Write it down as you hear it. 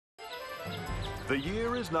The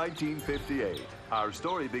year is 1958. Our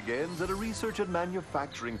story begins at a research and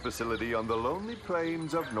manufacturing facility on the lonely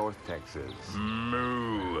plains of North Texas.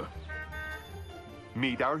 Moo.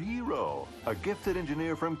 Meet our hero, a gifted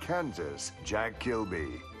engineer from Kansas, Jack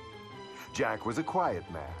Kilby. Jack was a quiet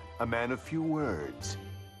man, a man of few words.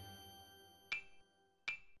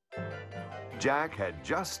 Jack had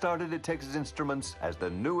just started at Texas Instruments as the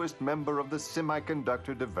newest member of the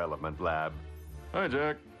Semiconductor Development Lab. Hi,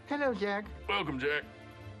 Jack. Hello, Jack. Welcome, Jack.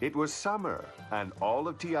 It was summer, and all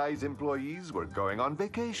of TI's employees were going on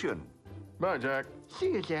vacation. Bye, Jack.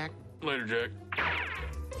 See you, Jack. Later, Jack.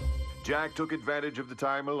 Jack took advantage of the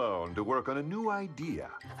time alone to work on a new idea.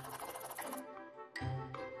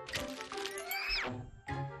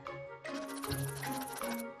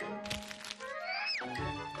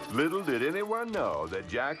 Little did anyone know that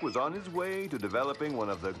Jack was on his way to developing one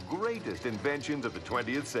of the greatest inventions of the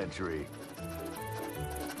 20th century.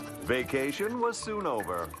 Vacation was soon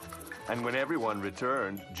over, and when everyone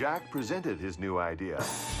returned, Jack presented his new idea,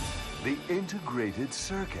 the integrated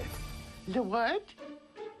circuit. The what?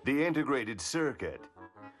 The integrated circuit.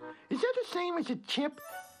 Is that the same as a chip?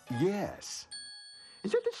 Yes.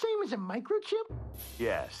 Is that the same as a microchip?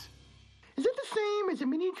 Yes. Is that the same as a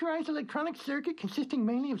miniaturized electronic circuit consisting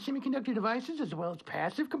mainly of semiconductor devices as well as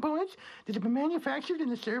passive components that have been manufactured in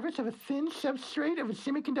the service of a thin substrate of a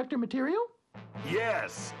semiconductor material?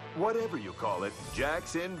 Yes! Whatever you call it,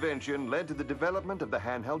 Jack's invention led to the development of the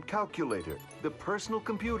handheld calculator, the personal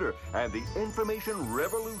computer, and the information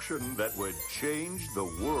revolution that would change the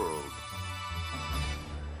world.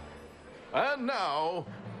 And now,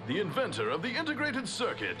 the inventor of the integrated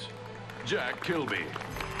circuit, Jack Kilby.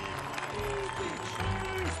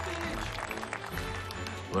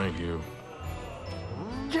 Thank you.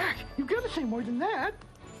 Jack, you've got to say more than that.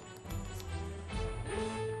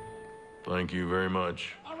 Thank you very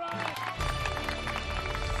much. All right.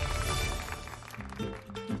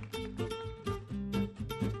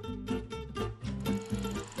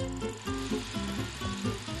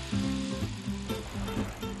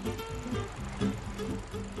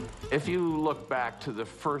 If you look back to the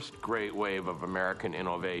first great wave of American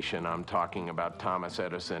innovation, I'm talking about Thomas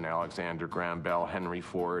Edison, Alexander Graham Bell, Henry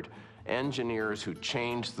Ford, engineers who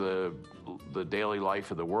changed the daily life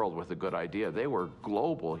of the world with a good idea. They were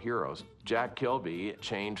global heroes. Jack Kilby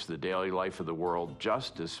changed the daily life of the world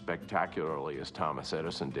just as spectacularly as Thomas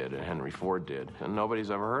Edison did and Henry Ford did, and nobody's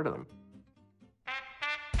ever heard of them.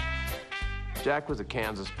 Jack was a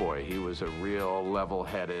Kansas boy. He was a real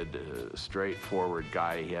level-headed, straightforward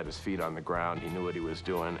guy. He had his feet on the ground. He knew what he was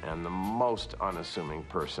doing, and the most unassuming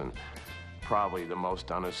person, probably the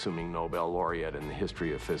most unassuming Nobel laureate in the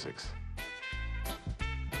history of physics.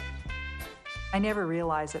 I never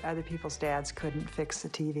realized that other people's dads couldn't fix the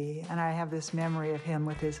TV, and I have this memory of him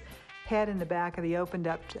with his head in the back of the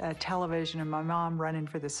opened-up television and my mom running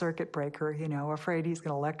for the circuit breaker, you know, afraid he's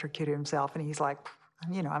going to electrocute himself, and he's like,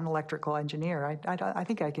 you know, I'm an electrical engineer. I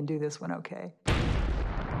think I can do this one okay.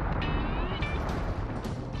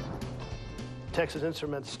 Texas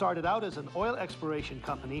Instruments started out as an oil exploration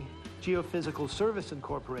company, Geophysical Service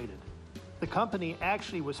Incorporated. The company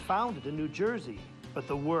actually was founded in New Jersey, but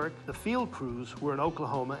the field crews were in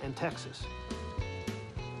Oklahoma and Texas.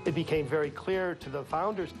 It became very clear to the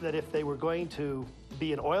founders that if they were going to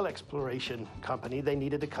be an oil exploration company, they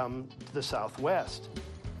needed to come to the Southwest.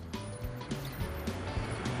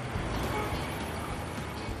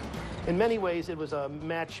 In many ways, it was a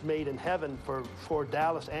match made in heaven for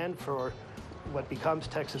Dallas and for what becomes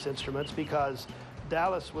Texas Instruments, because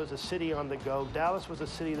Dallas was a city on the go. Dallas was a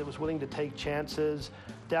city that was willing to take chances.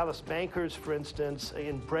 Dallas bankers, for instance,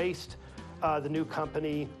 embraced the new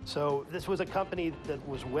company. So this was a company that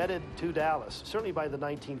was wedded to Dallas, certainly by the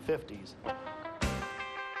 1950s.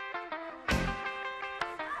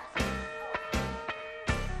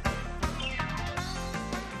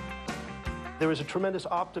 There was a tremendous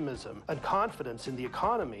optimism and confidence in the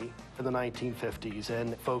economy in the 1950s,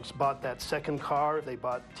 and folks bought that second car, they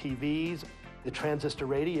bought TVs. The transistor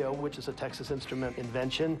radio, which is a Texas Instrument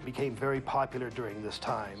invention, became very popular during this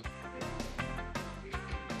time.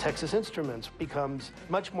 Texas Instruments becomes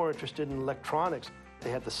much more interested in electronics.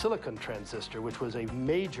 They had the silicon transistor, which was a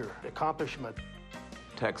major accomplishment.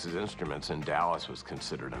 Texas Instruments in Dallas was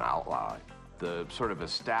considered an outlaw. The sort of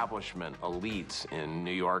establishment elites in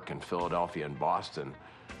New York and Philadelphia and Boston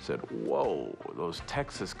said, whoa, those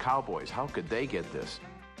Texas cowboys, how could they get this?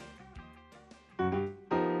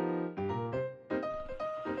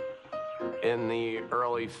 In the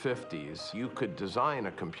early 50s, you could design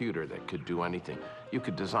a computer that could do anything. You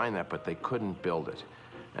could design that, but they couldn't build it.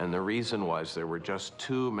 And the reason was there were just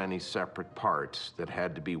too many separate parts that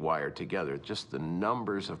had to be wired together. Just the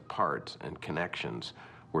numbers of parts and connections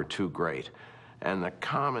were too great. And the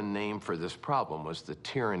common name for this problem was the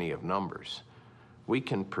tyranny of numbers. We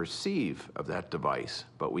can perceive of that device,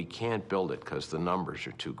 but we can't build it because the numbers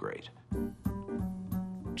are too great.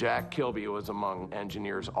 Jack Kilby was among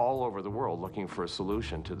engineers all over the world looking for a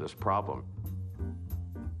solution to this problem.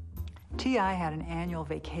 TI had an annual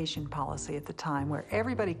vacation policy at the time where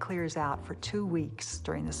everybody clears out for 2 weeks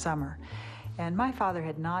during the summer. And my father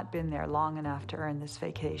had not been there long enough to earn this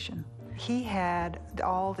vacation. He had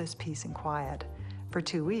all this peace and quiet for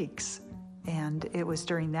 2 weeks. And it was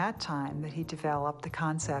during that time that he developed the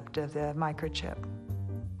concept of the microchip.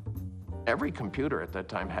 Every computer at that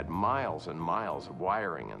time had miles and miles of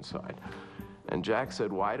wiring inside. And Jack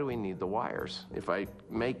said, why do we need the wires? If I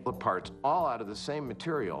make the parts all out of the same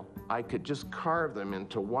material, I could just carve them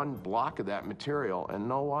into one block of that material and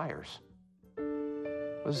no wires.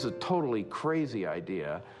 This is a totally crazy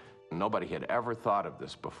idea. Nobody had ever thought of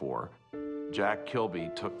this before. Jack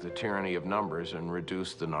Kilby took the tyranny of numbers and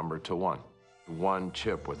reduced the number to one. One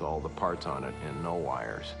chip with all the parts on it and no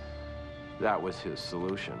wires. That was his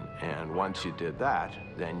solution. And once you did that,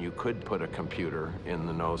 then you could put a computer in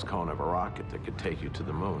the nose cone of a rocket that could take you to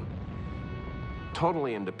the moon.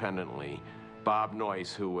 Totally independently, Bob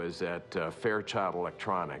Noyce, who was at Fairchild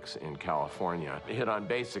Electronics in California, hit on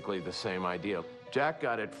basically the same idea. Jack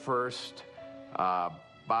got it first.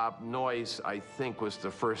 Bob Noyce, I think, was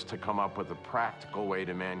the first to come up with a practical way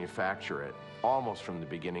to manufacture it. Almost from the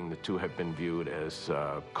beginning, the two have been viewed as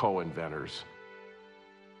co-inventors.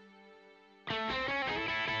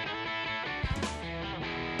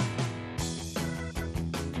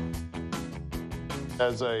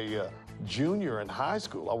 As a junior in high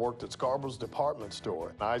school, I worked at Scarborough's department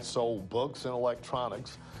store. I sold books and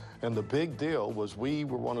electronics, and the big deal was we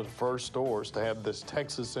were one of the first stores to have this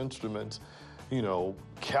Texas Instruments, you know,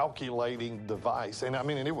 calculating device. And I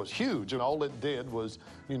mean, and it was huge, and all it did was,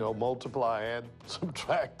 you know, multiply, add,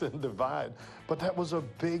 subtract, and divide. But that was a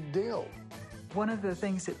big deal. One of the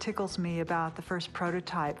things that tickles me about the first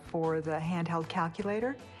prototype for the handheld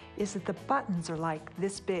calculator is that the buttons are like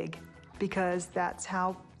this big, because that's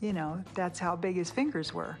how, you know, that's how big his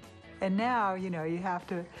fingers were. And now, you know, you have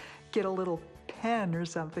to get a little pen or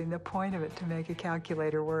something, the point of it, to make a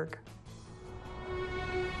calculator work.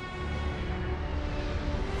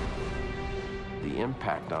 The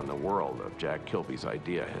impact on the world of Jack Kilby's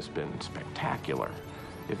idea has been spectacular.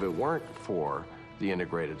 If it weren't for the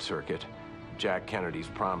integrated circuit, Jack Kennedy's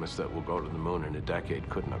promise that we'll go to the moon in a decade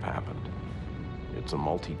couldn't have happened. It's a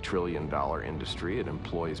multi-trillion-dollar industry. It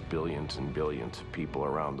employs billions and billions of people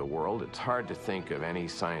around the world. It's hard to think of any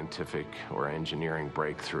scientific or engineering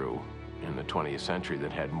breakthrough in the 20th century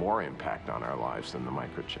that had more impact on our lives than the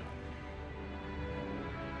microchip.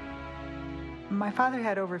 My father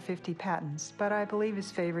had over 50 patents, but I believe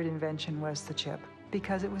his favorite invention was the chip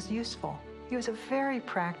because it was useful. He was a very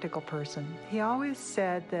practical person. He always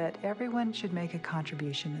said that everyone should make a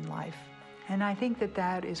contribution in life. And I think that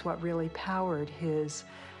that is what really powered his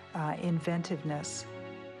inventiveness.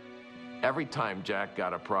 Every time Jack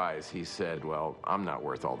got a prize, he said, well, I'm not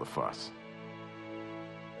worth all the fuss.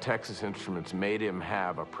 Texas Instruments made him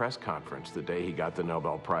have a press conference the day he got the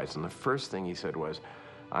Nobel Prize. And the first thing he said was,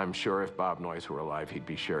 I'm sure if Bob Noyce were alive, he'd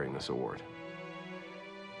be sharing this award.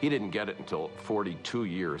 He didn't get it until 42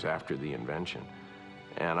 years after the invention.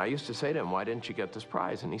 And I used to say to him, why didn't you get this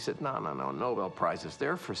prize? And he said, no, Nobel Prizes,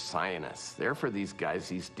 they're for scientists. They're for these guys,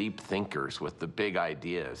 these deep thinkers with the big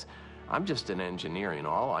ideas. I'm just an engineer, you know,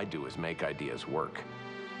 all I do is make ideas work.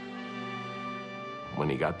 When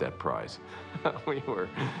he got that prize, we were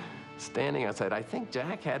standing outside. I think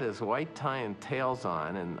Jack had his white tie and tails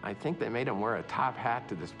on, and I think they made him wear a top hat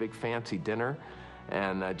to this big fancy dinner.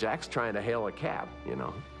 And Jack's trying to hail a cab, you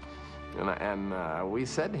know. And we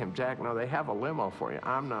said to him, Jack, no, they have a limo for you.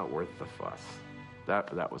 I'm not worth the fuss.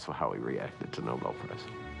 That was how he reacted to Nobel Prize.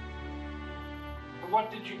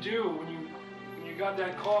 What did you do when you got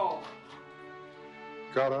that call?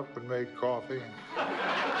 Got up and made coffee.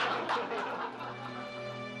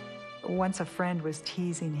 Once a friend was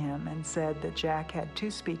teasing him and said that Jack had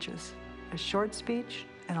two speeches, a short speech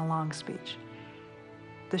and a long speech.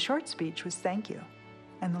 The short speech was thank you,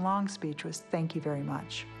 and the long speech was thank you very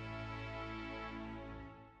much.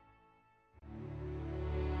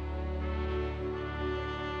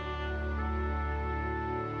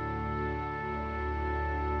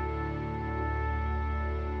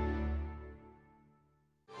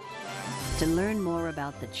 To learn more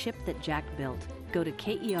about the chip that Jack built, go to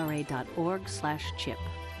KERA.org/chip.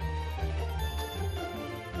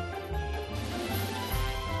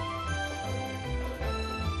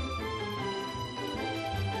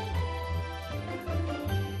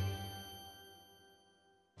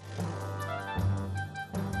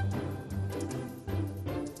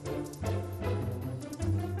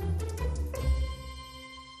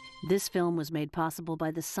 This film was made possible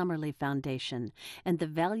by the Summerlee Foundation and the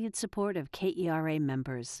valued support of KERA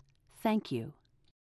members. Thank you.